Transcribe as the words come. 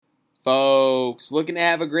folks looking to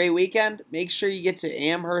have a great weekend? Make sure you get to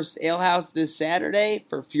Amherst Alehouse this Saturday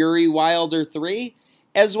for Fury Wilder 3,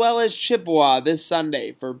 as well as Chippewa this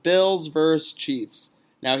Sunday for Bills vs. Chiefs.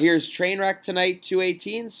 Now here's Trainwreck Tonight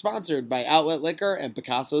 218, sponsored by Outlet Liquor and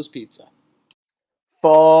Picasso's Pizza.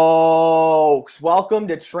 Folks, welcome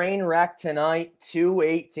to Trainwreck Tonight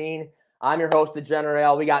 218. I'm your host, the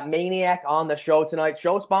General. We got Maniac on the show tonight.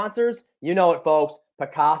 Show sponsors, you know it, folks.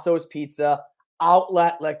 Picasso's Pizza,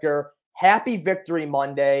 Outlet Liquor. Happy Victory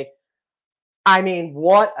Monday. I mean,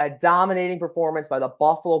 what a dominating performance by the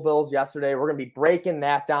Buffalo Bills yesterday. We're going to be breaking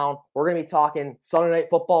that down. We're going to be talking Sunday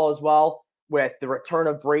Night Football as well with the return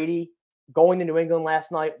of Brady going to New England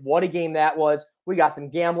last night. What a game that was. We got some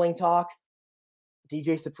gambling talk.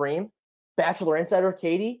 DJ Supreme, Bachelor Insider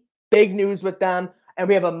Katie, big news with them. And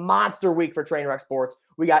we have a monster week for Trainwreck Sports.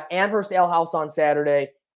 We got Amherst Alehouse on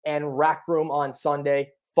Saturday and Rec Room on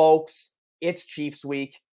Sunday. Folks, it's Chiefs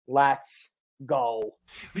week. Let's go.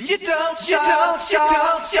 You don't stop.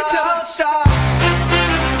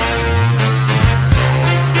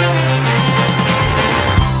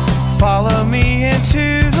 Follow me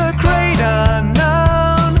into the great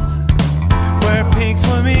unknown, where pink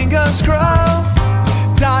flamingos grow.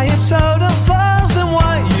 Diet soda flows and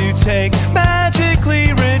what you take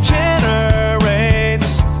magically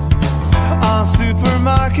regenerates. On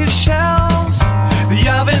supermarket shelves, the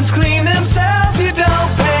ovens clean themselves. You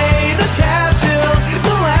don't pay the tab till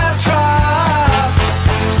the last drop.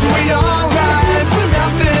 So we all ride for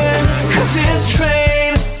nothing, 'cause this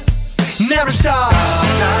train never stops.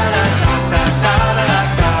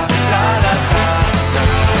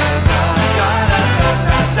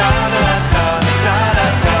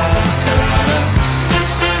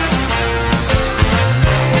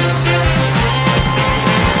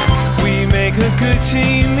 Good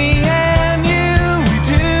team, me and you, we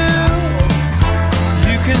do.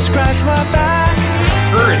 You can scratch my back,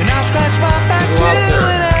 and I'll scratch my back too.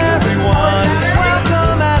 And everyone is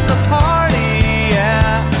welcome at the party,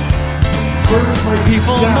 yeah.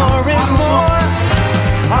 People more and more.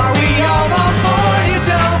 Are we all on board? You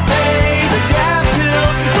don't pay the tab till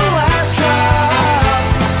the last drop.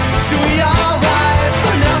 So we all ride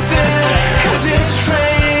for nothing, 'cause this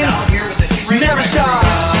train never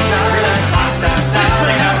stops.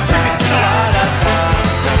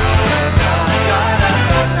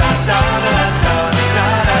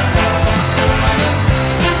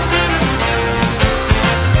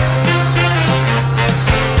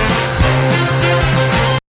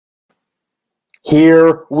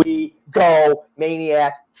 Here we go,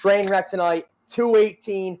 Maniac. Trainwreck Tonight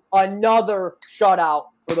 218. Another shutout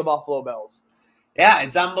for the Buffalo Bills. Yeah,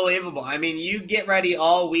 it's unbelievable. I mean, you get ready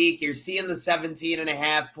all week. You're seeing the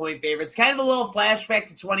 17.5-point favorites. Kind of a little flashback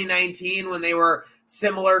to 2019 when they were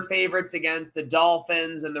similar favorites against the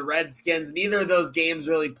Dolphins and the Redskins. Neither of those games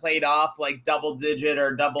really played off like double-digit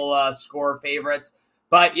or double score favorites.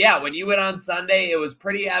 But, yeah, when you went on Sunday, it was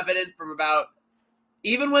pretty evident from about –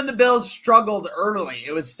 even when the Bills struggled early,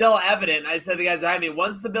 it was still evident. I said to the guys behind me,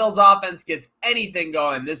 once the Bills' offense gets anything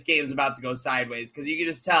going, this game's about to go sideways because you can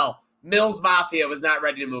just tell – Mills Mafia was not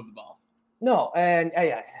ready to move the ball. No, and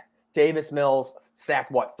yeah, Davis Mills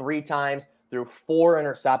sacked, 3 times, threw 4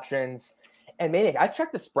 interceptions. And Maniac, I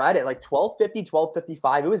checked the spread at like 1250,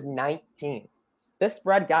 1255. It was 19. This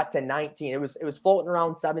spread got to 19. It was floating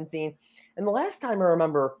around 17. And the last time I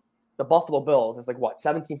remember the Buffalo Bills is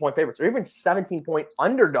 17-point favorites or even 17-point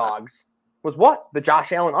underdogs was what? The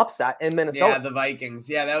Josh Allen upset in Minnesota. Yeah, the Vikings.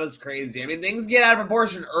 Yeah, that was crazy. I mean, things get out of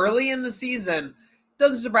proportion early in the season.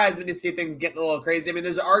 Doesn't surprise me to see things getting a little crazy. I mean,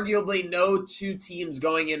 there's arguably no two teams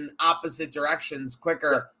going in opposite directions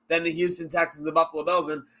quicker than the Houston Texans and the Buffalo Bills.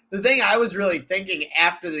 And the thing I was really thinking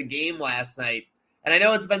after the game last night, and I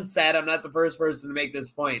know it's been said, I'm not the first person to make this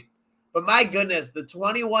point, but my goodness, the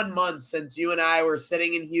 21 months since you and I were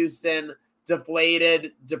sitting in Houston,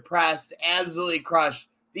 deflated, depressed, absolutely crushed,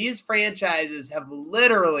 these franchises have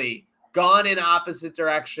literally gone in opposite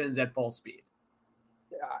directions at full speed.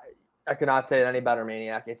 I could not say it any better,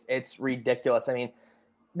 Maniac. It's ridiculous. I mean,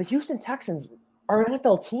 the Houston Texans are an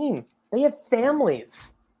NFL team. They have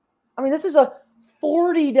families. I mean, this is a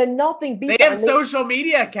 40-0 beat. They have social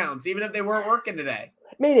media accounts, even if they weren't working today.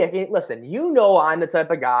 Maniac, listen, I'm the type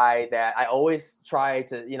of guy that I always try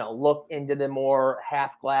to, look into the more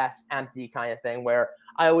half glass empty kind of thing where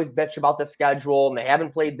I always bitch about the schedule and they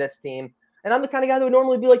haven't played this team. And I'm the kind of guy that would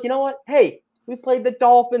normally be like, you know what? Hey, we played the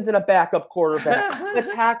Dolphins and a backup quarterback, the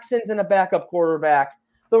Texans and a backup quarterback,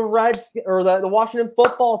 the Washington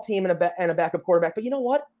football team and a backup quarterback. But you know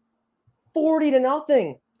what?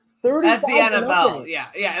 40-0. That's the 30,000 NFL. openings.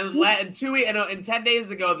 Yeah. And 10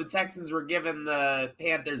 days ago, the Texans were giving the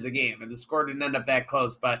Panthers a game, and the score didn't end up that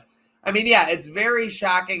close. But I mean, yeah, it's very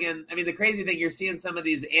shocking. And I mean, the crazy thing, you're seeing some of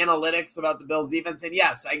these analytics about the Bills defense, and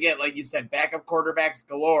yes, I get, like you said, backup quarterbacks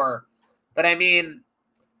galore. But I mean,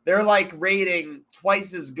 they're like rating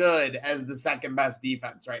twice as good as the second best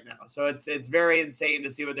defense right now. So it's very insane to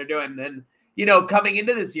see what they're doing. And coming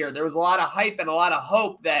into this year, there was a lot of hype and a lot of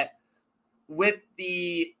hope that with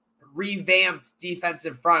the revamped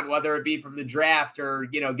defensive front, whether it be from the draft or,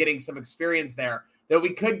 getting some experience there, that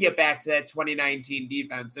we could get back to that 2019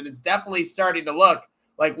 defense. And it's definitely starting to look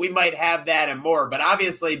like we might have that and more, but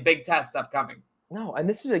obviously big test upcoming. No, and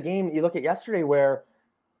this is a game you look at yesterday where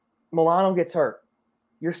Milano gets hurt.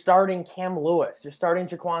 You're starting Cam Lewis. You're starting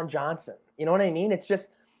Jaquan Johnson. You know what I mean? It's just,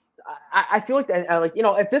 I feel like,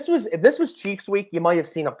 if this was Chiefs week, you might have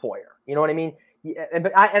seen a Poyer. You know what I mean?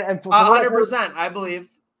 But 100%, I believe.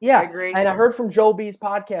 Yeah, I agree. And I heard from Joe B's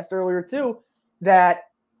podcast earlier too that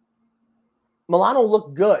Milano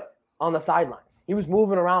looked good on the sidelines. He was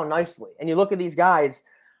moving around nicely. And you look at these guys,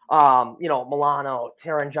 Milano,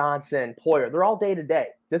 Taron Johnson, Poyer, they're all day to day.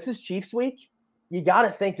 This is Chiefs week. You got to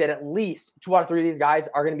think that at least 2 out of 3 of these guys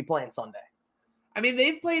are going to be playing Sunday. I mean,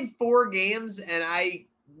 they've played 4 games, and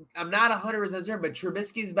I'm not 100% sure, but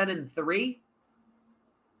Trubisky's been in 3.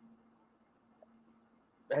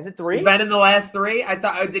 Is it 3? He's been in the last 3. I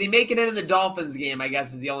thought, did he make it in the Dolphins game? I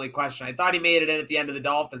guess is the only question. I thought he made it in at the end of the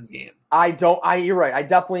Dolphins game. You're right. I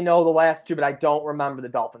definitely know the last 2, but I don't remember the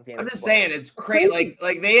Dolphins game. I'm just saying it's crazy.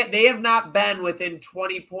 Like they have not been within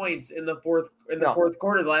 20 points in the fourth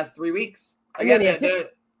quarter the last 3 weeks. Again,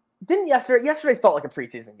 didn't yesterday felt like a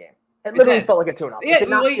preseason game. It literally felt like a tune-up. Yeah,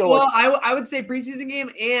 I would say preseason game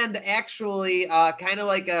and actually kind of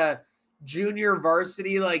like a junior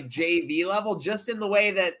varsity, like JV level, just in the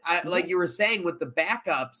way that, like you were saying with the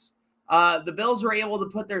backups, the Bills were able to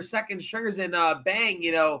put their second stringers in.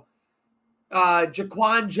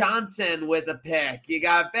 Jaquan Johnson with a pick. You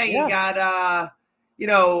got Matakevich.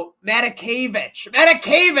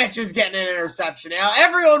 Matakevich is getting an interception. Now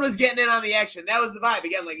everyone was getting in on the action. That was the vibe.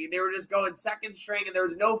 Again, like they were just going second string and there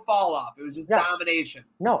was no fall off. It was just domination.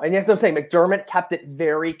 No, and that's what I'm saying. McDermott kept it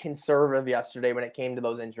very conservative yesterday when it came to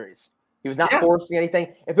those injuries. He was not forcing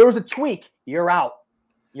anything. If there was a tweak, you're out.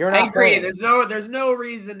 You're not. I agree. Playing. There's no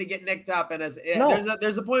reason to get nicked up. And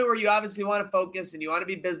there's a point where you obviously want to focus and you want to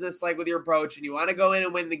be business-like with your approach and you want to go in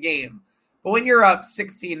and win the game. But when you're up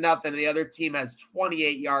 16-0 and the other team has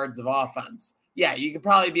 28 yards of offense, you could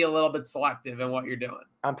probably be a little bit selective in what you're doing.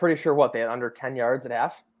 I'm pretty sure they had under 10 yards at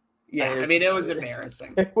half. Yeah, it was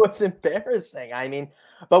embarrassing. It was embarrassing. I mean,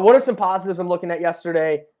 but what are some positives I'm looking at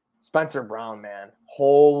yesterday? Spencer Brown, man.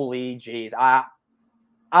 Holy jeez. I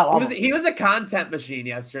love him. He was a content machine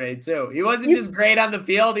yesterday, too. He wasn't just great on the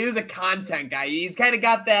field. He was a content guy. He's kind of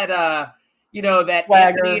got that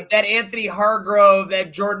that Anthony Hargrove,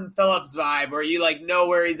 that Jordan Phillips vibe where you know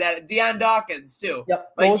where he's at. Deion Dawkins too.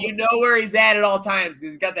 Yep. Know where he's at all times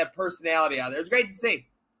because he's got that personality out there. It's great to see.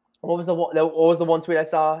 What was the one tweet I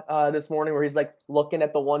saw this morning where he's looking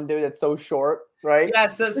at the one dude that's so short, right? Yeah.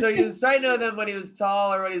 So he was trying to know them when he was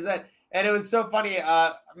tall or what he said, and it was so funny.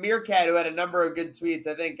 Meerkat, who had a number of good tweets,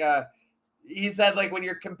 I think. He said when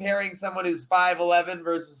you're comparing someone who's 5'11"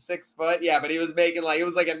 versus 6 foot, but he was making it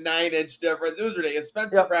was like a 9-inch difference. It was ridiculous.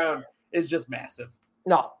 Spencer Brown is just massive.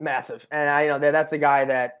 No, massive, and I know that's a guy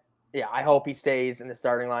that I hope he stays in the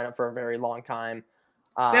starting lineup for a very long time.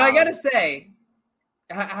 Now I gotta say,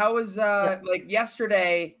 how was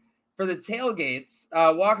yesterday for the tailgates?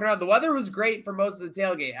 Walking around, the weather was great for most of the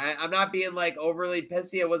tailgate. I'm not being overly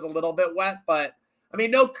pissy. It was a little bit wet, but. I mean,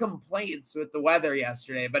 no complaints with the weather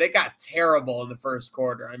yesterday, but it got terrible in the first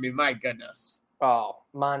quarter. I mean, my goodness. Oh,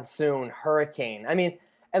 monsoon, hurricane. I mean,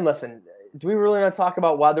 and listen, do we really want to talk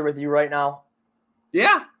about weather with you right now?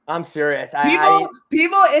 Yeah. I'm serious.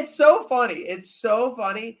 People, it's so funny. It's so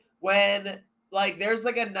funny when, there's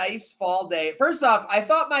a nice fall day. First off, I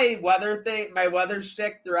thought my weather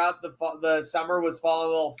shtick throughout the summer was falling a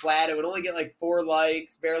little flat. It would only get 4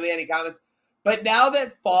 likes, barely any comments. But now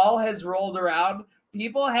that fall has rolled around,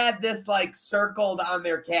 people had this circled on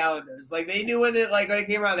their calendars. They knew when it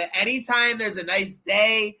came around that anytime there's a nice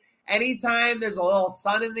day, anytime there's a little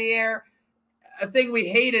sun in the air, a thing we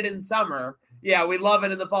hated in summer. Yeah, we love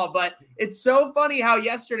it in the fall. But it's so funny how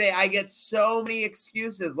yesterday I get so many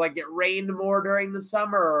excuses, it rained more during the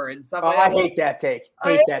summer and stuff like that. I hate that take.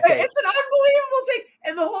 It's an unbelievable take.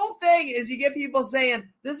 And the whole thing is you get people saying,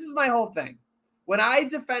 this is my whole thing. When I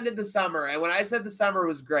defended the summer and when I said the summer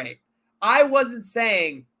was great, I wasn't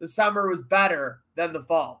saying the summer was better than the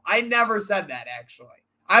fall. I never said that, actually.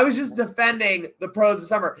 I was just defending the pros of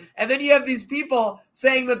summer. And then you have these people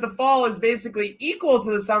saying that the fall is basically equal to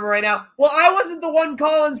the summer right now. Well, I wasn't the one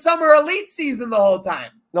calling summer elite season the whole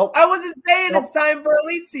time. Nope. I wasn't saying it's time for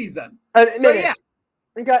elite season. Yeah.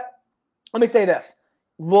 Okay. Let me say this.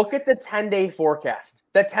 Look at the 10-day forecast.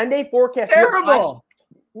 The 10-day forecast. Terrible.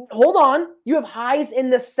 Hold on. You have highs in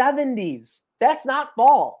the 70s. That's not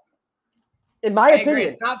fall. In my opinion. Agree.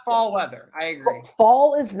 It's not fall weather. I agree.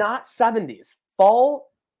 Fall is not 70s. Fall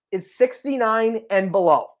is 69 and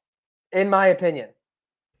below, in my opinion.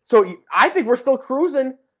 So I think we're still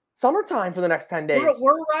cruising summertime for the next 10 days.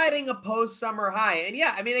 We're riding a post-summer high. And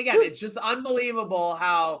yeah, I mean, again, it's just unbelievable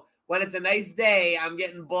how when it's a nice day, I'm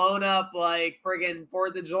getting blown up like friggin'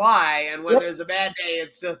 4th of July. And when there's a bad day,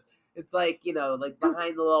 it's like, you know, like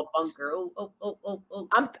behind the little bunker. Oh.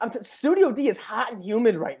 Studio D is hot and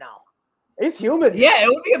humid right now. It's humid. Yeah, it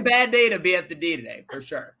would be a bad day to be at the D today, for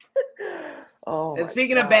sure. And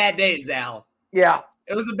speaking of bad days, Al. Yeah.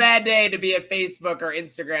 It was a bad day to be at Facebook or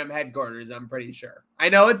Instagram headquarters, I'm pretty sure. I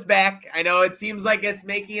know it's back. I know it seems like it's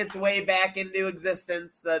making its way back into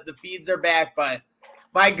existence. The feeds are back, but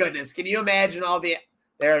my goodness, can you imagine all the...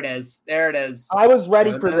 There it is. There it is. I was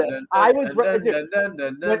ready for this. I was ready.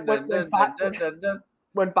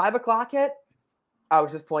 When 5 o'clock hit, I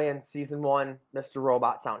was just playing season 1 Mr.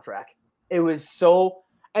 Robot soundtrack. It was so...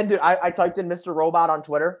 And dude, I typed in Mr. Robot on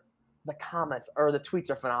Twitter. The comments or the tweets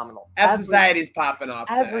are phenomenal. F Society's popping off.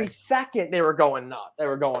 Every second they were going nuts. They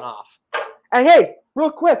were going off. And hey, real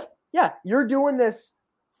quick, yeah, you're doing this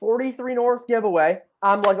 43 North giveaway.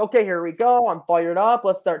 I'm like, okay, here we go. I'm fired up.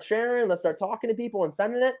 Let's start sharing. Let's start talking to people and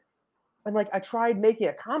sending it. And like, I tried making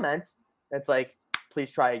a comment. It's like,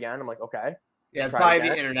 please try again. I'm like, okay. Yeah, it's probably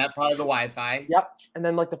the internet, probably the Wi-Fi. Yep. And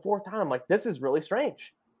then like the 4th time, I'm like, this is really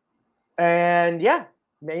strange. And yeah,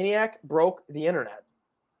 Maniac broke the internet.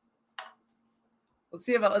 Let's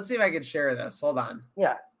see if I can share this. Hold on.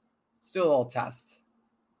 Yeah. Let's do a little test.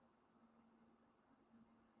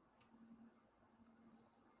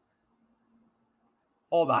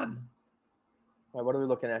 Hold on. All right, what are we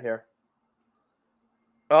looking at here?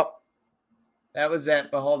 Oh. That was it,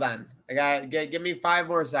 but hold on. Give me 5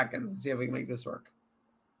 more seconds and see if we can make this work.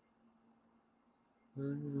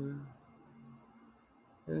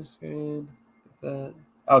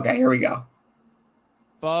 Okay, here we go.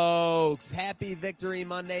 Folks, happy Victory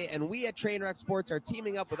Monday, and we at Trainwreck Sports are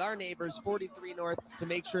teaming up with our neighbors, 43 North, to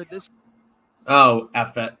make sure this... Oh,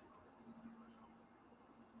 F it.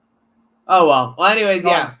 Oh, well. Well, anyways,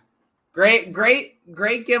 yeah. Great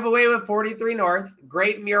giveaway with 43 North.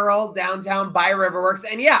 Great mural downtown by Riverworks.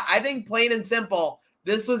 And yeah, I think plain and simple,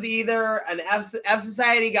 this was either an F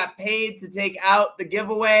Society got paid to take out the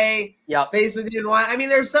giveaway. Yep. Facebook didn't want. I mean,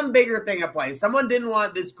 there's some bigger thing at play. Someone didn't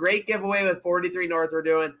want this great giveaway with 43 North we're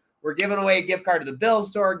doing. We're giving away a gift card to the Bills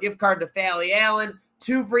store, gift card to Fally Allen,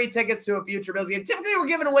 2 free tickets to a future Bills game. Typically, we're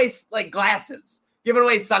giving away like glasses, giving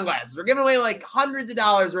away sunglasses. We're giving away like hundreds of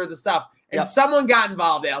dollars worth of stuff. And someone got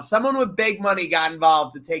involved, Al. Someone with big money got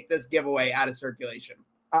involved to take this giveaway out of circulation.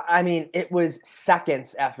 I mean, it was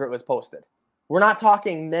seconds after it was posted. We're not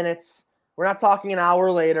talking minutes. We're not talking an hour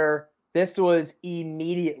later. This was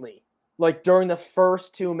immediately. Like during the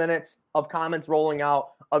first 2 minutes of comments rolling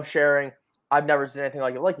out, of sharing. I've never seen anything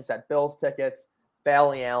like it. Like you said, Bills tickets,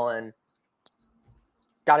 Fally Allen.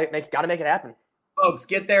 Got to make it happen. Folks,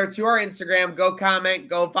 get there to our Instagram. Go comment,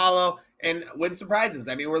 go follow, and win some prizes.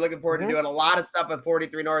 I mean, we're looking forward to doing a lot of stuff with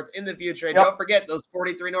 43 North in the future. And don't forget those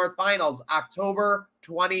 43 North finals, October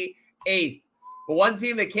 28th. But one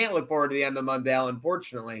team that can't look forward to the end of the month, Al,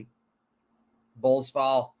 unfortunately, Bulls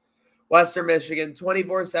fall. Western Michigan,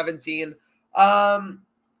 24-17.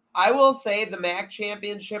 I will say the MAC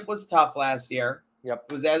championship was tough last year. Yep.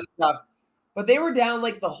 It was as tough. But they were down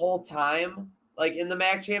like the whole time, like in the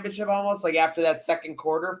MAC championship almost, like after that second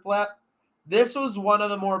quarter flip. This was one of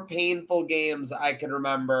the more painful games I can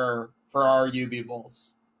remember for our UB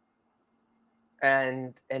Bulls.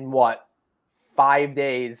 And in what? 5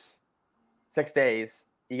 days, 6 days,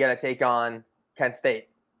 you got to take on Kent State.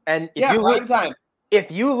 And if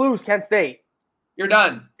you lose Kent State, you're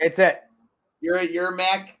done. It's it. Your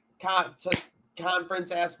MAC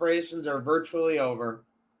conference aspirations are virtually over.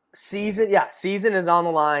 Season is on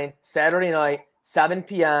the line. Saturday night, 7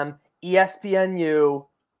 p.m., ESPNU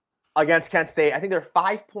against Kent State. I think they're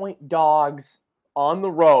 5-point dogs on the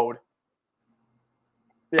road.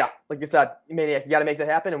 Yeah, like you said, Maniac, you got to make that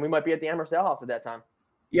happen, and we might be at the Amherst Ale House at that time.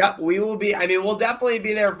 Yep, we will be. I mean, we'll definitely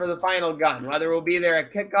be there for the final gun, whether we'll be there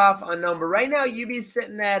at kickoff, unknown. But right now, UB's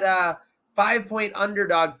sitting at 5-point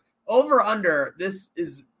underdogs. Over under, this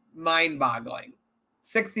is mind-boggling.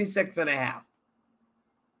 66.5.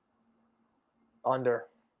 Under.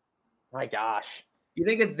 My gosh. You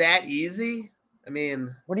think it's that easy? I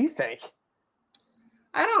mean, What do you think?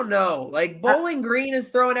 I don't know. Like Bowling Green is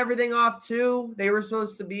throwing everything off too. They were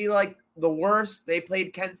supposed to be like the worst. They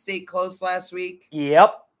played Kent State close last week.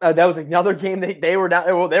 Yep. That was another game they were down.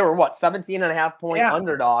 They were what, 17.5-point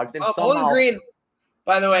underdogs. And Bowling Green,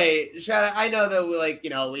 by the way, shout out, I know that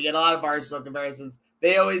we get a lot of Barstool comparisons.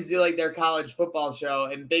 They always do like their college football show,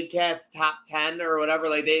 and Big Cat's top 10 or whatever.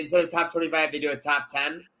 Like they, instead of top 25, they do a top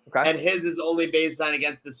 10. Okay. And his is only based on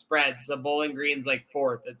against the spread. So Bowling Green's like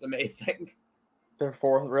fourth. It's amazing. They're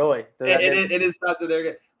fourth, really. It is tough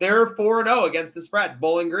that they're 4-0 against the spread.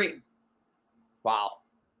 Bowling Green. Wow.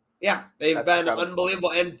 Yeah, they've That's been incredible.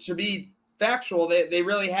 unbelievable. And to be factual, they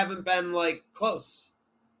really haven't been like close.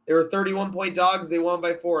 They were 31-point dogs. They won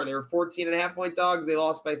by 4. They were 14.5-point dogs. They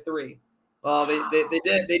lost by 3. Well,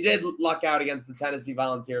 they did luck out against the Tennessee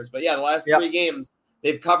Volunteers. But yeah, the last 3 games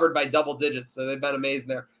they've covered by double digits. So they've been amazing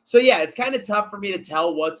there. So yeah, it's kind of tough for me to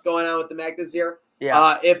tell what's going on with the MAC this year. Yeah.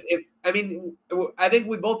 I think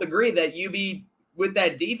we both agree that UB with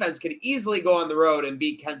that defense could easily go on the road and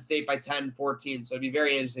beat Kent State by 10, 14. So it'd be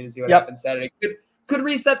very interesting to see what happens Saturday. Could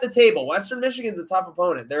reset the table. Western Michigan's a tough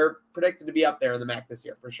opponent. They're predicted to be up there in the MAC this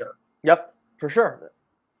year for sure. Yep, for sure.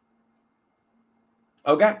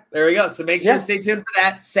 Okay, there we go. So make sure to stay tuned for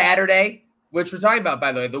that Saturday, which we're talking about,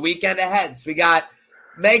 by the way, the weekend ahead. So we got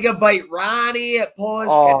Megabyte Ronnie at Polish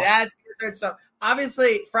Cadets. So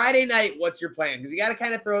obviously, Friday night, what's your plan? Because you got to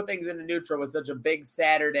kind of throw things into neutral with such a big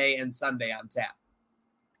Saturday and Sunday on tap.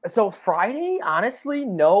 So Friday, honestly,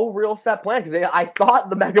 no real set plan because I thought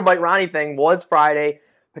the Megabyte Ronnie thing was Friday,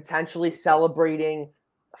 potentially celebrating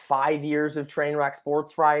 5 years of Trainwreck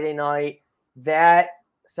Sports Friday night. That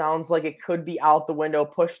sounds like it could be out the window,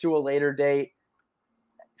 pushed to a later date.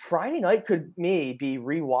 Friday night could be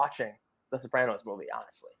rewatching the Sopranos movie,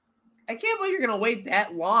 honestly. I can't believe you're going to wait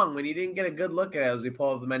that long when you didn't get a good look at it as we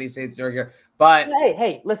pull up the many states here. But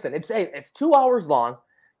hey, listen, it's 2 hours long.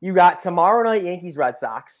 You got tomorrow night Yankees Red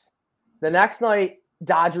Sox. The next night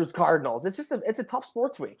Dodgers Cardinals. It's a tough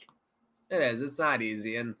sports week. It is. It's not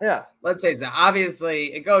easy. And yeah, let's face it, obviously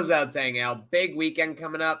it goes without saying, Al, big weekend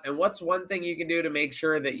coming up. And what's one thing you can do to make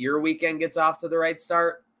sure that your weekend gets off to the right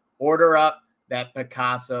start? Order up that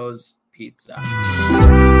Picasso's pizza.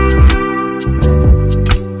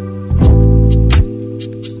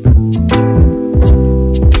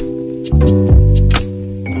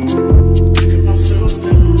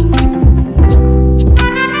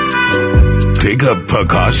 Pick up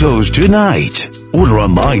Picasso's tonight. Order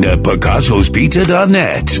online at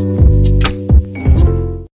picassospizza.net.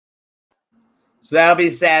 So that'll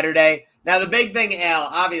be Saturday. Now, the big thing, Al,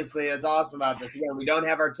 obviously, that's awesome about this. Again, we don't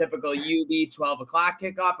have our typical UB 12 o'clock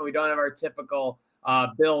kickoff, and we don't have our typical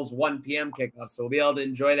Bills 1 p.m. kickoff. So we'll be able to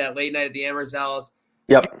enjoy that late night at the Amherst Alice.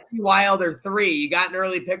 Yep. Wilder 3. You got an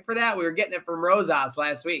early pick for that? We were getting it from Rosas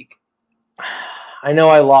last week. I know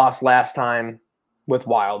I lost last time with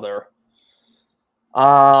Wilder.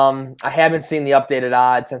 I haven't seen the updated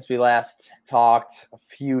odds since we last talked a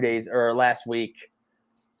few days or last week.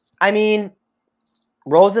 I mean,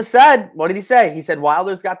 Rosa said, what did he say? He said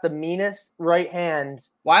Wilder's got the meanest right hand.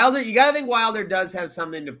 Wilder, you got to think Wilder does have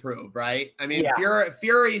something to prove, right? I mean,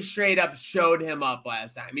 Fury straight up showed him up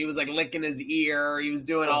last time. He was like licking his ear. He was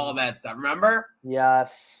doing all of that stuff. Remember?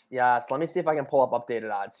 Yes. Let me see if I can pull up updated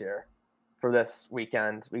odds here for this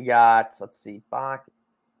weekend. We got, let's see, Bach.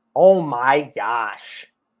 Oh my gosh.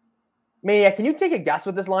 Mania, can you take a guess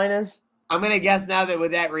what this line is? I'm going to guess now that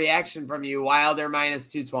with that reaction from you, Wilder minus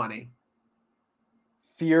 220.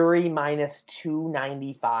 Fury minus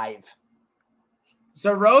 295.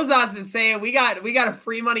 So Rosas is saying we got a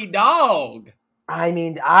free money dog. I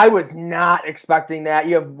mean, I was not expecting that.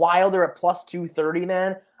 You have Wilder at plus 230,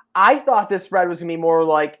 man. I thought this spread was going to be more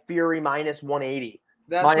like Fury minus 180.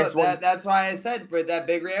 That's why I said for that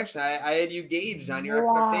big reaction. I had you gauged on your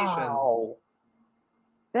expectation.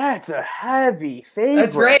 That's a heavy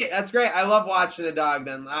favorite. That's great. I love watching a dog.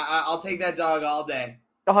 Then I'll take that dog all day.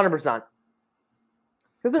 100%.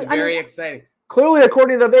 Very exciting. Clearly,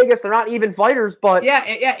 according to the Vegas, they're not even fighters, but yeah.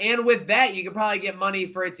 And with that, you could probably get money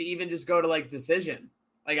for it to even just go to like decision.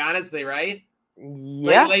 Like honestly, right?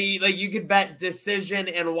 Yeah. Like you could bet decision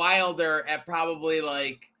and Wilder at probably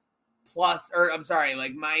like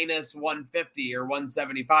minus 150 or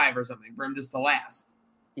 175 or something for him just to last.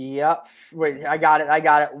 Yep. Wait, I got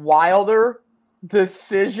it. Wilder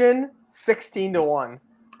decision 16-1.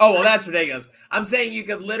 Oh, well, that's ridiculous. I'm saying you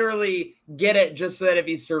could literally get it just so that if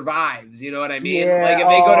he survives, you know what I mean? Yeah. Like if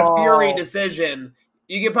they go to Fury decision,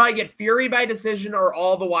 you could probably get Fury by decision or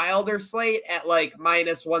all the Wilder slate at like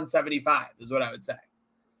minus 175 is what I would say.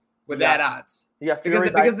 with Yeah. that odds. You got Fury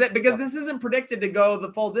Because this isn't predicted to go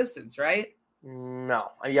the full distance, right?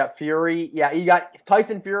 No, you got Fury. Yeah, you got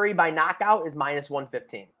Tyson Fury by knockout is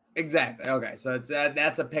 -115. Exactly. Okay, so it's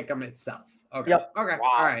that's a pick 'em itself. Okay. Yep. Okay.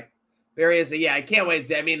 Wow. All right. Various. Yeah, I can't wait to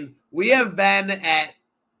see. I mean, we have been at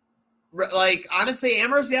like honestly,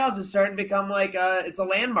 Ambrose Yales is starting to become like it's a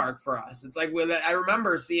landmark for us. It's like I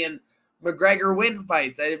remember seeing McGregor win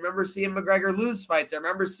fights. I remember seeing McGregor lose fights. I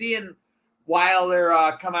remember seeing Wilder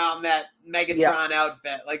come out in that Megatron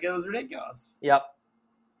outfit. Like it was ridiculous. Yep.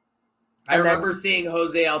 I remember seeing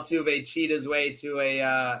Jose Altuve cheat his way to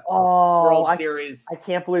a World Series. I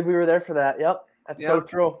can't believe we were there for that. Yep. That's so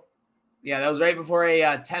true. Yeah, that was right before a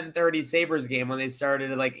 10:30 Sabres game when they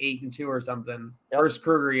started at like 8-2 or something. Yep. First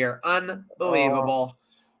Kruger year. Unbelievable.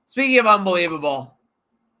 Speaking of unbelievable,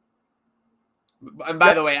 and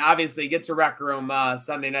by the way, obviously get to Rec Room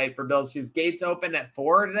Sunday night for Bills Chiefs. Gates open at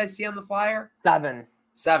 4, did I see on the flyer? 7.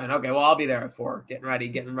 7. Okay, well, I'll be there at 4. Getting ready,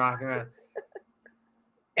 getting rocking around.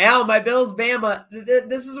 Al, my Bills, Bama.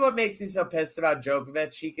 This is what makes me so pissed about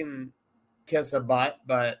Djokovic. He can kiss a butt,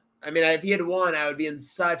 but I mean, if he had won, I would be in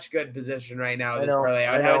such good position right now with this parlay.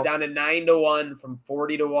 I would have it down to 9-1 from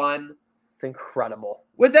 40-1. It's incredible.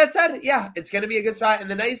 With that said, yeah, it's going to be a good spot. And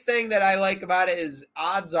the nice thing that I like about it is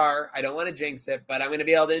odds are, I don't want to jinx it, but I'm going to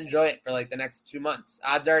be able to enjoy it for like the next 2 months.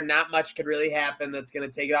 Odds are not much could really happen that's going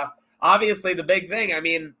to take it off. Obviously, the big thing, I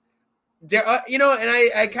mean, you know, and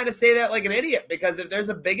I kind of say that like an idiot because if there's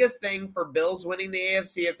a biggest thing for Bills winning the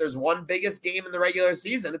AFC, if there's one biggest game in the regular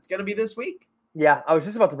season, it's going to be this week. Yeah, I was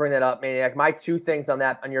just about to bring that up, Maniac. My 2 things on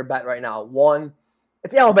your bet right now. 1,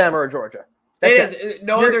 it's Alabama or Georgia.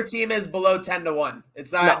 No other team is below 10-1.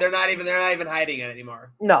 It's not. No. They're not even hiding it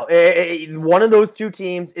anymore. No, one of those 2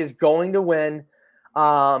 teams is going to win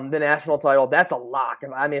the national title. That's a lock.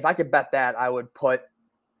 I mean, if I could bet that, I would put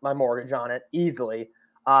my mortgage on it easily.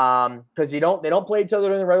 Because they don't play each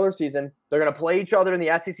other in the regular season. They're going to play each other in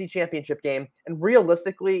the SEC championship game. And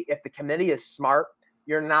realistically, if the committee is smart,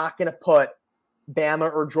 you're not going to put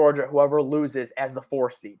Bama or Georgia, whoever loses, as the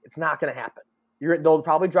 4th seed. It's not going to happen. They'll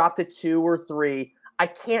probably drop to 2 or 3. I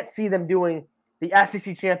can't see them doing the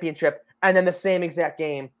SEC championship and then the same exact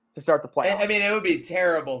game to start the playoffs. I mean, it would be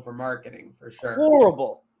terrible for marketing for sure.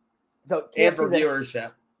 Horrible. So and for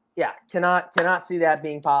viewership. Yeah, cannot see that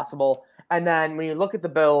being possible. And then when you look at the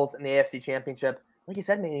Bills and the AFC Championship, like you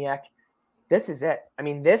said, Maniac, this is it. I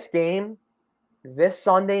mean, this game, this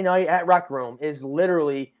Sunday night at Rec Room is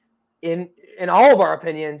literally, in all of our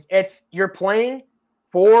opinions, you're playing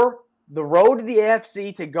for the road to the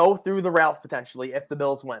AFC to go through the Ralph potentially if the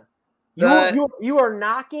Bills win. You are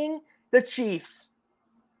knocking the Chiefs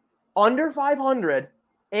under 500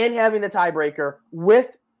 and having the tiebreaker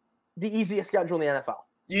with the easiest schedule in the NFL.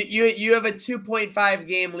 You have a 2.5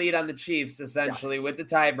 game lead on the Chiefs essentially with the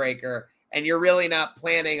tiebreaker, and you're really not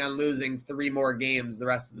planning on losing 3 more games the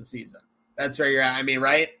rest of the season. That's where you're at. I mean,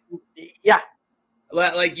 right? Yeah.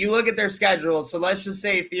 Like you look at their schedule. So let's just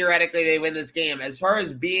say theoretically they win this game. As far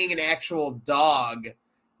as being an actual dog,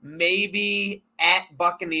 maybe at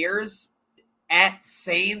Buccaneers, at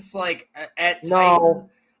Saints, like at Titans.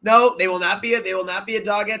 No, they will not be a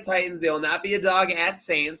dog at Titans. They will not be a dog at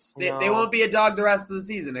Saints. They won't be a dog the rest of the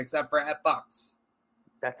season except for at Bucks.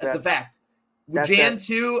 That's a fact. Jan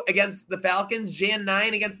 2 against the Falcons, Jan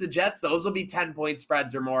 9 against the Jets. Those will be 10-point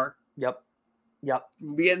spreads or more. Yep.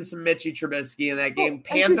 We'll be getting some Mitchie Trubisky in that game.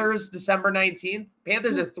 Panthers, December 19th.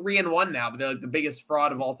 Panthers are 3-1 now, but they're like the biggest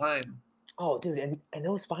fraud of all time. Oh, dude, and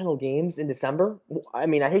those final games in December. I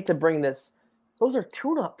mean, I hate to bring this. Those are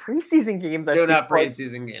tune-up preseason games. Tune-up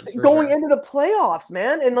preseason games. Going into the playoffs,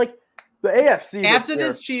 man. And, like, the AFC. After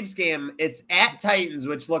this Chiefs game, it's at Titans,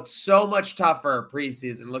 which looks so much tougher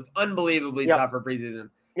preseason. Looks unbelievably tougher preseason.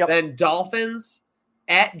 Then Dolphins,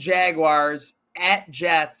 at Jaguars, at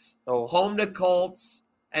Jets, home to Colts,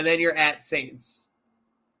 and then you're at Saints.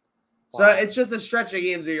 So it's just a stretch of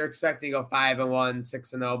games where you're expecting to go 5-1,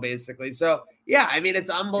 6-0, basically. So, yeah, I mean, it's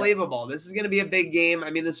unbelievable. This is going to be a big game.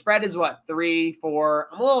 I mean, the spread is what, 3-4?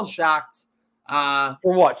 I'm a little shocked. For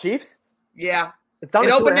what, Chiefs? Yeah. It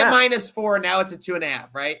opened at -4. Now it's at 2.5,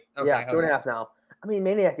 right? Okay, yeah, 2.5 now. I mean,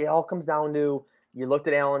 Maniac, it all comes down to you looked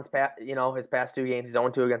at Allen's his past 2 games. He's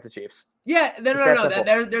 0-2 against the Chiefs. Yeah, no.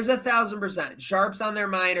 There's 1,000%. Sharps on their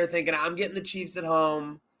mind are thinking, I'm getting the Chiefs at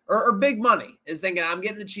home. Or big money is thinking, I'm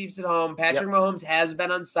getting the Chiefs at home. Patrick Mahomes has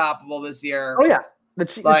been unstoppable this year. Oh, yeah. The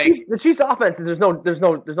Chiefs offense, there's no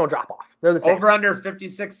drop off. They're the same. Over under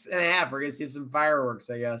 56.5. We're going to see some fireworks,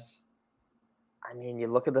 I guess. I mean, you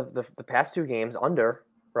look at the past 2 games under,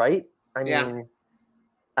 right? I mean,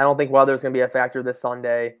 I don't think weather's going to be a factor this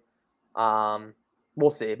Sunday.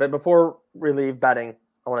 We'll see. But before we leave betting,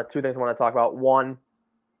 Two things I want to talk about. One,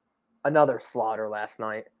 another slaughter last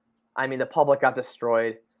night. I mean, the public got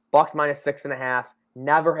destroyed. Bucks minus 6.5.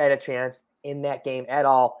 Never had a chance in that game at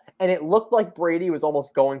all. And it looked like Brady was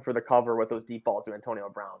almost going for the cover with those deep balls to Antonio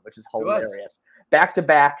Brown, which is hilarious.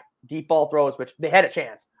 Back-to-back deep ball throws, which they had a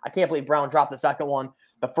chance. I can't believe Brown dropped the second one.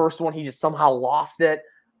 The first one, he just somehow lost it.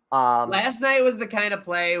 Last night was the kind of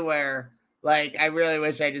play where, like, I really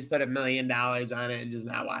wish I just put $1 million on it and just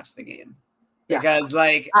not watch the game. Because,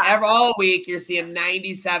 all week you're seeing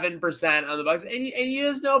 97% on the Bucks, and you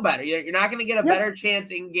just know better. You're not going to get a better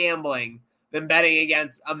chance in gambling than betting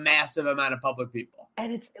against a massive amount of public people.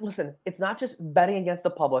 And it's not just betting against the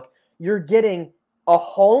public. You're getting a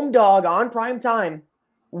home dog on prime time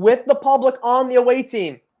with the public on the away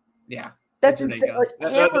team. Yeah, that's ridiculous.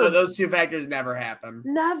 Those two factors never happen.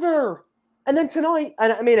 Never. And then tonight,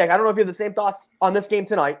 and I mean, I don't know if you have the same thoughts on this game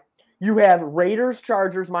tonight. You have Raiders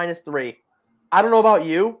Chargers -3. I don't know about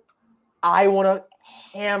you. I want to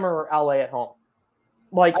hammer LA at home.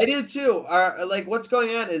 Like I do too. What's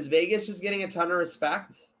going on? Is Vegas just getting a ton of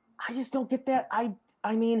respect? I just don't get that.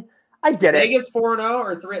 I mean, I get Vegas 4-0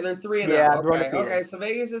 or 3? They're 3-0. Yeah, okay. So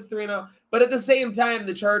Vegas is 3-0. But at the same time,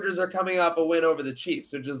 the Chargers are coming off a win over the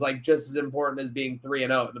Chiefs, which is like just as important as being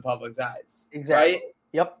 3-0 in the public's eyes. Exactly. Right?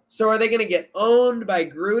 Yep. So are they going to get owned by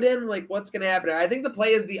Gruden? Like, what's going to happen? I think the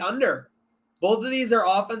play is the under. Both of these are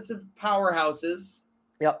offensive powerhouses.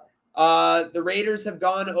 Yep. The Raiders have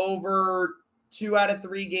gone over 2 out of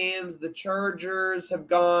 3 games. The Chargers have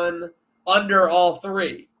gone under all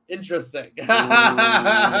 3. Interesting.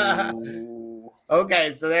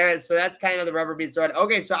 Okay, so that's kind of the rubber meets the road.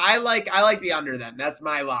 Okay, so I like the under then. That's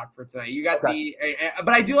my lock for tonight. You got but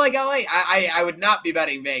I do like LA. I would not be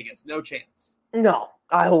betting Vegas. No chance. No,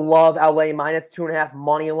 I love LA -2.5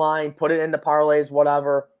 money line. Put it into parlays,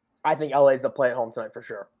 whatever. I think LA is the play at home tonight for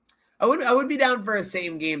sure. I would be down for a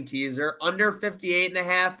same game teaser under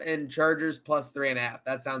 58.5 and Chargers +3.5.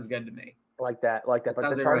 That sounds good to me. Like that. But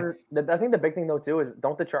the Chargers, I think the big thing though too is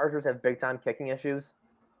don't the Chargers have big time kicking issues?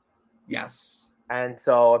 Yes. And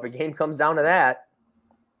so if a game comes down to that,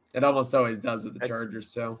 it almost always does with the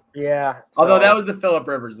Chargers too. Yeah. Although that was the Phillip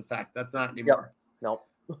Rivers effect. That's not anymore. Yep.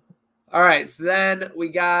 Nope. All right. So then we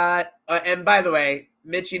got, and by the way,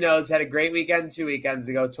 Mitchie knows had a great weekend 2 weekends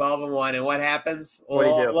ago, 12-1. And what happens?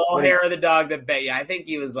 Little hair of the dog that bet you. I think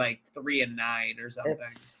he was like 3-9 or something.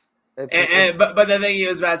 But the thing he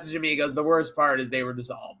was messaging me, he goes, the worst part is they were just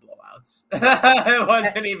all blowouts. It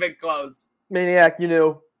wasn't even close. Maniac, you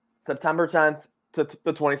knew September 10th to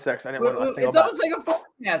the 26th. I didn't want to It's almost like a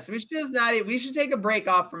forecast. We should take a break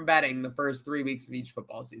off from betting the first 3 weeks of each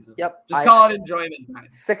football season. Yep. Just call it enjoyment time.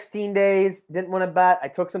 16 days, didn't want to bet. I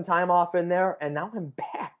took some time off in there, and now I'm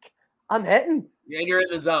back. I'm hitting. Yeah, you're in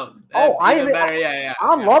the zone. I am better. Yeah.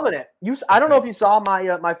 I'm loving it. I don't know if you saw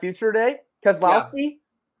my future today, Keselowski. Yeah.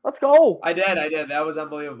 Let's go. I did. That was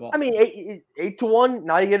unbelievable. I mean, 8-1.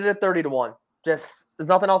 Now you get it at 30-1. Just there's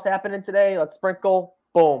nothing else happening today. Let's sprinkle.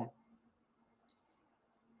 Boom.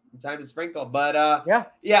 Time to sprinkle. But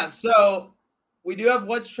yeah. So we do have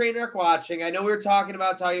What's Trainwreck watching. I know we were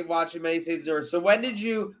watching Many States Tour. So when did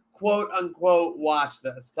you quote unquote watch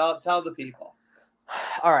this? Tell the people.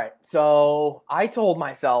 All right. So I told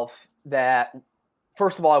myself that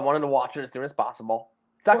first of all, I wanted to watch it as soon as possible.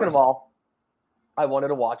 Second of all, I wanted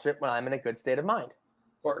to watch it when I'm in a good state of mind.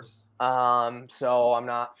 Of course. So I'm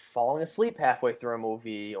not falling asleep halfway through a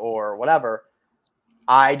movie or whatever.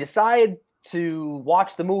 I decided to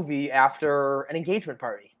watch the movie after an engagement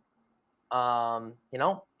party.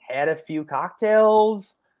 Had a few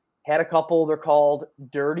cocktails, had a couple, they're called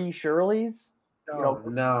Dirty Shirley's.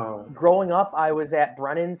 No. Growing up, I was at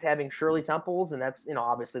Brennan's having Shirley Temples, and that's,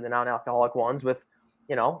 obviously the non-alcoholic ones with,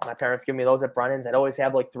 my parents give me those at Brennan's. I'd always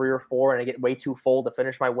have like 3 or 4, and I get way too full to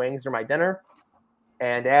finish my wings or my dinner.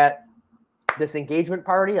 And at this engagement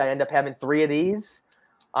party, I end up having 3 of these.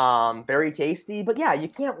 Very tasty. But yeah, you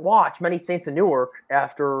can't watch Many Saints of Newark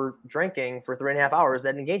after drinking for 3.5 hours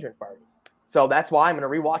at an engagement party. So that's why I'm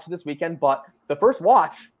going to rewatch it this weekend. But the first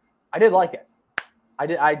watch, I did like it.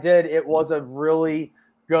 I did. It was a really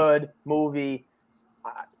good movie.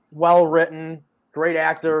 Well written, great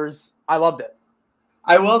actors. I loved it.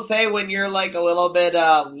 I will say when you're like a little bit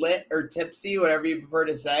lit or tipsy, whatever you prefer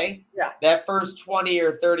to say, that first 20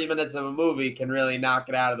 or 30 minutes of a movie can really knock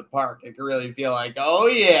it out of the park. It can really feel like, oh,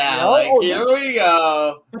 yeah, here we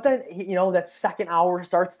go. But then, that second hour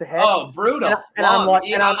starts to hit. Oh, brutal. And I'm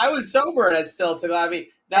like, I was sober and it still took me.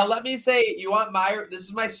 Now, let me say, this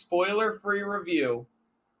is my spoiler-free review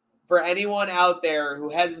for anyone out there who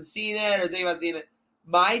hasn't seen it or thinking about seeing it.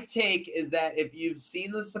 My take is that if you've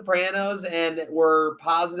seen The Sopranos and were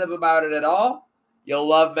positive about it at all, you'll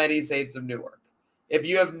love Many Saints of Newark. If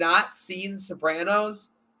you have not seen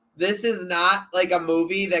Sopranos, this is not like a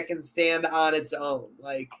movie that can stand on its own.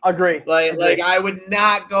 Agree. Like I would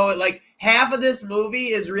not go. Like half of this movie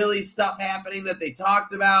is really stuff happening that they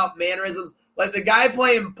talked about, mannerisms. Like the guy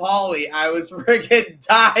playing Paulie, I was freaking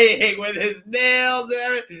dying with his nails and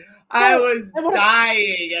everything. I was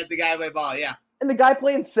dying at the guy playing Paulie. Yeah. And the guy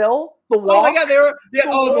playing Syl, the walk. Oh my god, they were.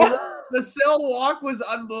 Yeah. The Syl walk was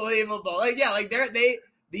unbelievable. And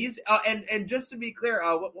just to be clear,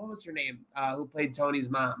 what was her name? Who played Tony's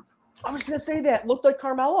mom? I was gonna say that looked like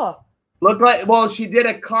Carmela. She did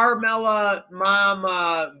a Carmela mom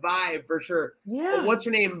vibe for sure. Yeah. What's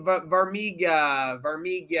her name? Varmiga.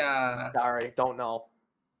 Sorry, don't know.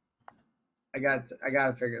 I got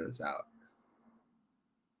to figure this out.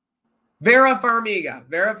 Vera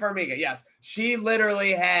Farmiga. Yes, she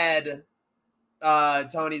literally had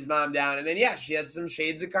Tony's mom down, and then she had some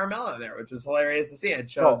shades of Carmela there, which was hilarious to see. It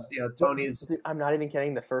shows Tony's. I'm not even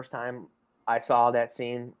kidding. The first time I saw that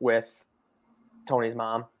scene with Tony's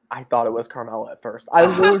mom, I thought it was Carmela at first. I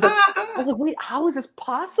was like, wait, how is this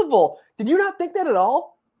possible? Did you not think that at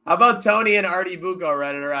all? How about Tony and Artie Bucco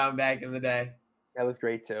running around back in the day? That was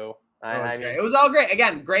great too. Great. It was all great.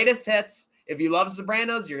 Again, greatest hits. If you love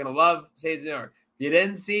Sopranos, you're gonna love Saints of Newark. If you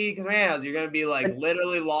didn't see Sopranos, you're gonna be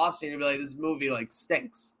literally lost, and you're gonna be like, this movie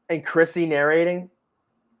stinks. And Chrissy narrating.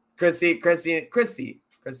 Chrissy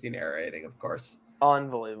narrating, of course.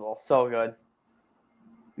 Unbelievable. So good.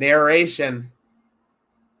 Narration.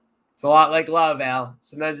 It's a lot like love, Al.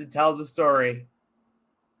 Sometimes it tells a story.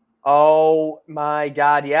 Oh my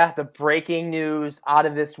God. Yeah. The breaking news out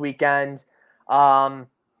of this weekend.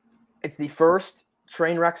 It's the first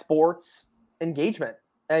Trainwreck Sports engagement,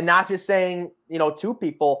 and not just saying, two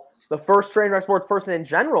people, the first Trainwreck Sports person in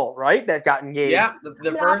general, right? That got engaged. Yeah.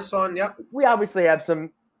 The first one. Yep. We obviously have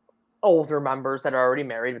some older members that are already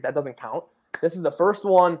married, but that doesn't count. This is the first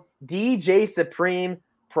one. DJ Supreme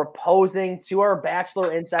proposing to our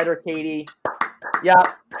Bachelor insider, Katie. Yeah.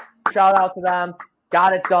 Shout out to them.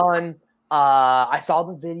 Got it done. I saw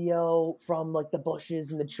the video from the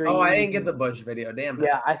bushes and the trees. Oh, I didn't get the bush video. Damn it.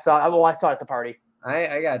 Yeah, I saw it at the party.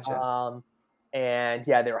 I got you. And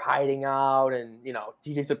they were hiding out, and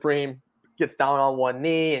DJ Supreme gets down on one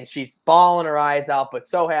knee, and she's bawling her eyes out, but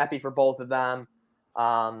so happy for both of them.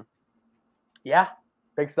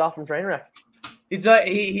 Big stuff from Trainwreck.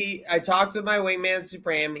 I talked with my wingman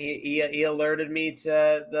Supreme. He alerted me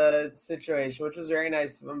to the situation, which was very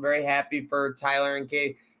nice. I'm very happy for Tyler and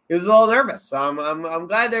Kate. He was a little nervous, so I'm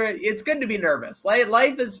glad it's good to be nervous.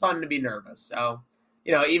 Life is fun to be nervous. So,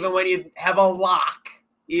 even when you have a lock,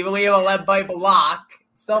 even when you have a lead pipe lock,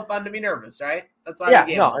 it's still fun to be nervous, right? That's why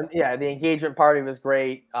the engagement party was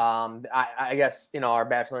great. I guess our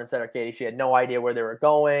Bachelor insider Katie, she had no idea where they were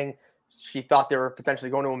going. She thought they were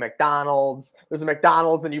potentially going to a McDonald's. There's a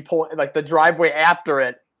McDonald's, and you pull the driveway after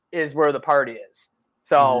it is where the party is.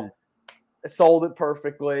 So it sold it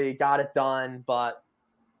perfectly, got it done. But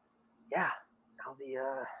now the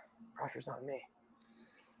pressure's on me.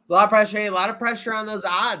 A lot of pressure on those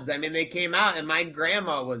odds. I mean, they came out, and my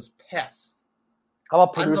grandma was pissed. How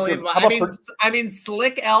about producer? I mean,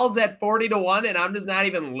 Slick L's at 40-1, and I'm just not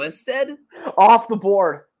even listed. Off the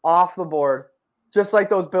board. Just like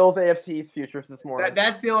those Bills AFC's futures this morning.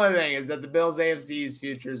 That's the only thing, is that the Bills AFC's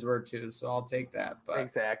futures were too, so I'll take that. But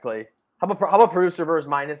exactly. How about producer Burrs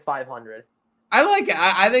minus 500? I like it.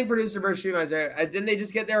 I think producer Burrs should be there. Didn't they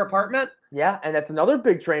just get their apartment? Yeah, and that's another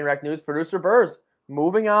big train wreck news. Producer Burrs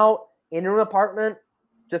moving out into an apartment,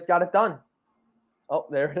 just got it done. Oh,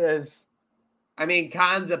 there it is. I mean,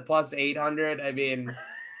 Khan's at plus 800. I mean,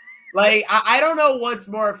 I don't know what's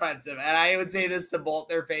more offensive, and I would say this to both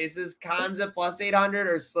their faces. Khan's at plus 800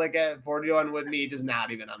 or Slick at 40-1 with me just not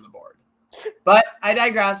even on the board. But I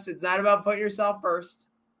digress. It's not about putting yourself first.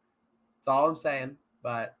 That's all I'm saying.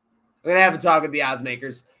 But we're going to have a talk with the odds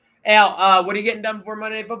makers. Al, what are you getting done before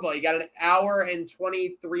Monday Night Football? You got an hour and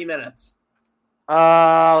 23 minutes.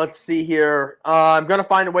 Let's see here. I'm going to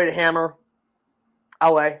find a way to hammer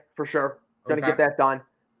LA for sure. Going to get that done.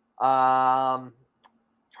 Trying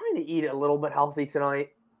to eat a little bit healthy tonight.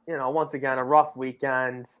 Once again, a rough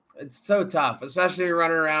weekend. It's so tough, especially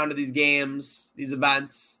running around to these games, these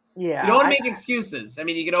events. Yeah. You don't want to make excuses. I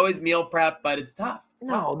mean, you could always meal prep, but it's tough.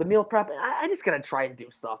 The meal prep, I just got to try and do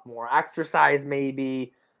stuff more. Exercise,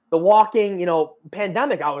 maybe. The walking,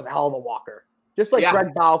 pandemic, I was a hell of a walker. Just like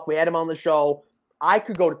Greg Balk, we had him on the show. I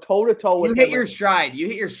could go toe-to-toe with him. You hit your stride. You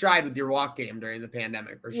hit your stride with your walk game during the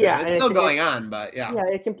pandemic, for sure. Yeah, it's still going on, but yeah. Yeah,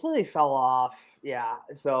 it completely fell off. Yeah,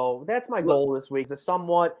 so that's my goal this week, to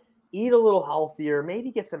somewhat eat a little healthier,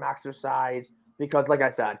 maybe get some exercise, because, like I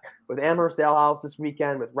said, with Amherst Alehouse this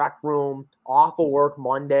weekend, with Rec Room, off of work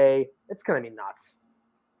Monday, it's going to be nuts.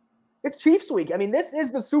 It's Chiefs week. I mean, this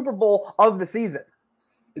is the Super Bowl of the season.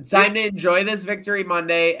 It's time to enjoy this Victory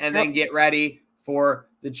Monday and then get ready for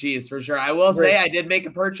the Chiefs for sure. I will say I did make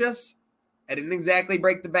a purchase. I didn't exactly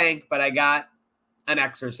break the bank, but I got an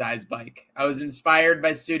exercise bike. I was inspired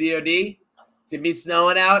by Studio D. It's going to be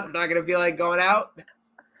snowing out. I'm not going to feel like going out.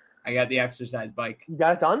 I got the exercise bike. You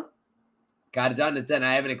got it done? Got it done. It's in.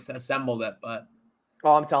 I haven't assembled it, but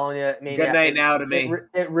oh, I'm telling you. I mean, good night now to me.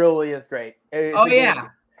 It really is great.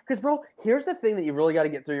 Because, bro, here's the thing that you really got to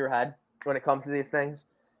get through your head when it comes to these things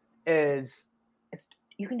is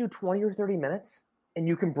you can do 20 or 30 minutes and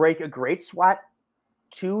you can break a great sweat,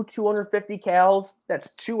 250 cals. That's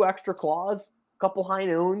 2 extra claws, a couple high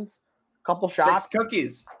noons, a couple shots.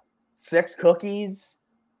 6 cookies,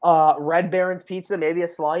 Red Baron's pizza, maybe a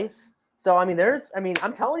slice. So, I mean,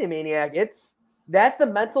 I'm telling you, Maniac, that's the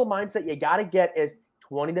mental mindset you got to get is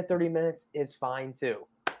 20 to 30 minutes is fine too.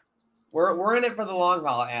 We're in it for the long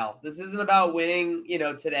haul, Al. This isn't about winning,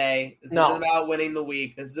 today. This isn't about winning the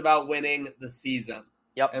week. This is about winning the season.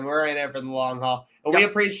 Yep. And we're in it for the long haul. And we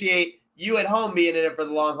appreciate you at home being in it for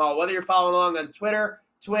the long haul. Whether you're following along on Twitter,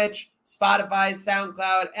 Twitch, Spotify,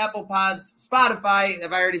 SoundCloud, Apple Pods, Spotify,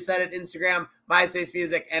 have I already said it, Instagram, MySpace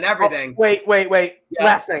Music, and everything. Oh, wait. Yes.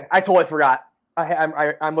 Last thing. I totally forgot.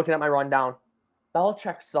 I'm looking at my rundown.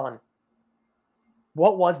 Belichick's son.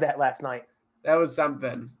 What was that last night? That was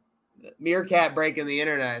something. Meerkat breaking the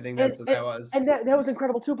internet. I think that's what that was. And that was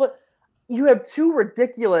incredible too. But you have 2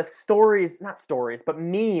 ridiculous not stories, but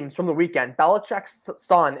memes from the weekend. Belichick's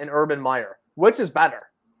son and Urban Meyer. Which is better?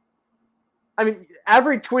 I mean,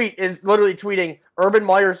 every tweet is literally tweeting Urban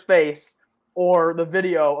Meyer's face or the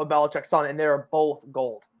video of Belichick's son, and they're both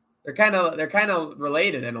gold. They're kind of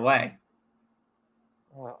related in a way.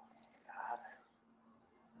 Oh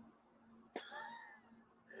God!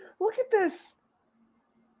 Look at this.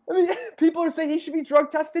 I mean, people are saying he should be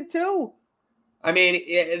drug tested too. I mean,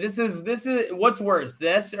 this is what's worse,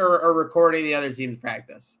 this or recording the other team's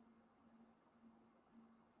practice?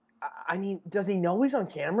 I mean, does he know he's on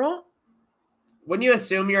camera? Wouldn't you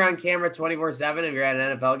assume you're on camera 24/7 if you're at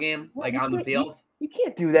an NFL game, on the field? You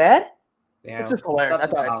can't do that. Yeah, it's just hilarious. I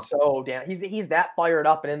thought it's so damn. He's that fired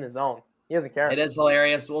up and in the zone. He doesn't care. It is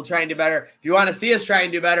hilarious. We'll try and do better. If you want to see us try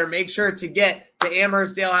and do better, make sure to get to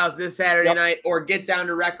Amherst Alehouse this Saturday night or get down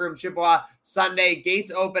to Rec Room Chippewa Sunday. Gates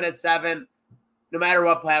open at 7, no matter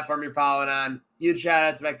what platform you're following on. Huge shout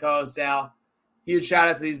out to my co-host, Al. Huge shout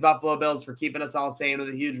out to these Buffalo Bills for keeping us all sane with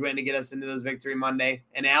a huge win to get us into those Victory Monday.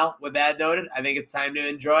 And Al, with that noted, I think it's time to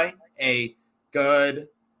enjoy a good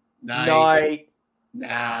night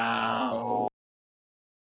now.